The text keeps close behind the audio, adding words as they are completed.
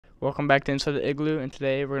Welcome back to Inside the Igloo, and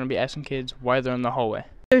today we're going to be asking kids why they're in the hallway.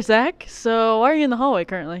 There's Zach. So why are you in the hallway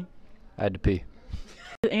currently? I had to pee.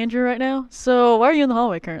 Andrew right now. So why are you in the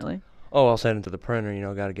hallway currently? Oh, I'll send it to the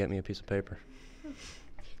printer. Got to get me a piece of paper.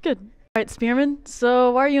 Good. All right, Spearman.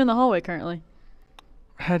 So why are you in the hallway currently?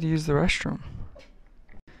 I had to use the restroom.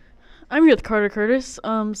 I'm here with Carter Curtis.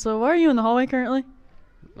 So why are you in the hallway currently?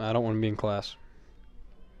 I don't want to be in class.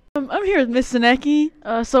 I'm here with Miss Zanecki.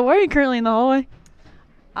 So why are you currently in the hallway?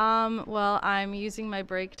 Well, I'm using my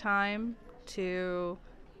break time to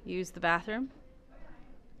use the bathroom.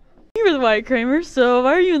 I'm here with Wyatt Kramer. So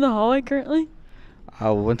why are you in the hallway currently? I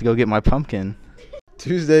went to go get my pumpkin.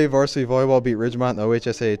 Tuesday, varsity volleyball beat Ridgemont in the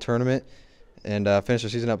OHSAA tournament and finished their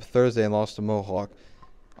season up Thursday and lost to Mohawk.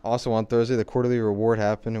 Also on Thursday, the quarterly reward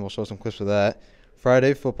happened, and we'll show some clips of that.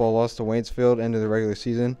 Friday, football lost to Waynesfield, end of the regular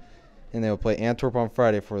season, and they will play Antwerp on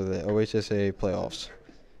Friday for the OHSAA playoffs.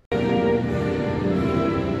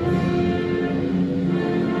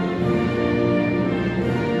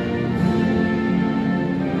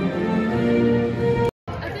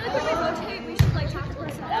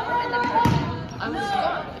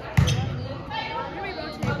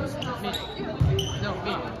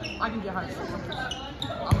 I can get high.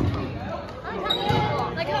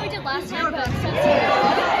 Like how we did last time, but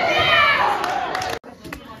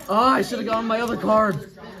Oh, I should have gotten my other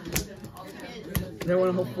card. They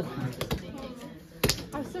want to hopeful.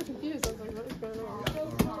 I'm so confused. I was like, what is going on?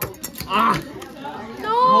 Ah!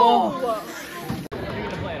 No! Oh.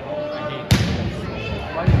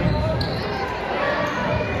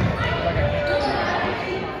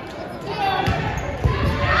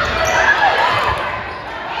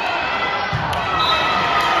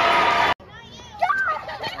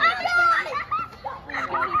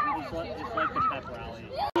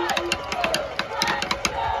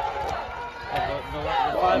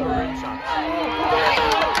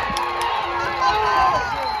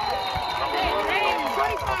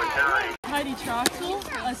 Heidi Troxel,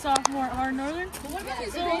 a sophomore at Hard Northern. So what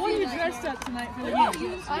are you dressed up tonight for the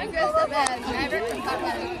game? I'm dressed up as Maverick from Top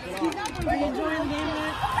Gun. Are you enjoying the game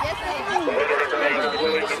tonight? Yes, I am.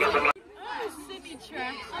 I'm Sydney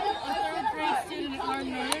Troxel, a third grade student at Hard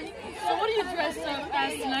Northern. So what are you dressed up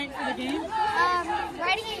as tonight for the game?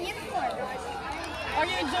 Riding a unicorn. Are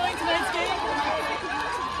you enjoying tonight's game?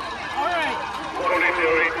 All right.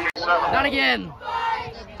 Not again.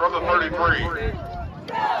 From the 33.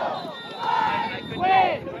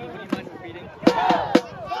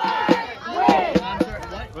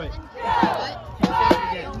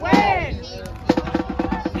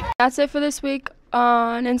 That's it for this week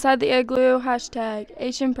on Inside the Igloo,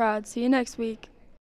 #AsianProud. See you next week.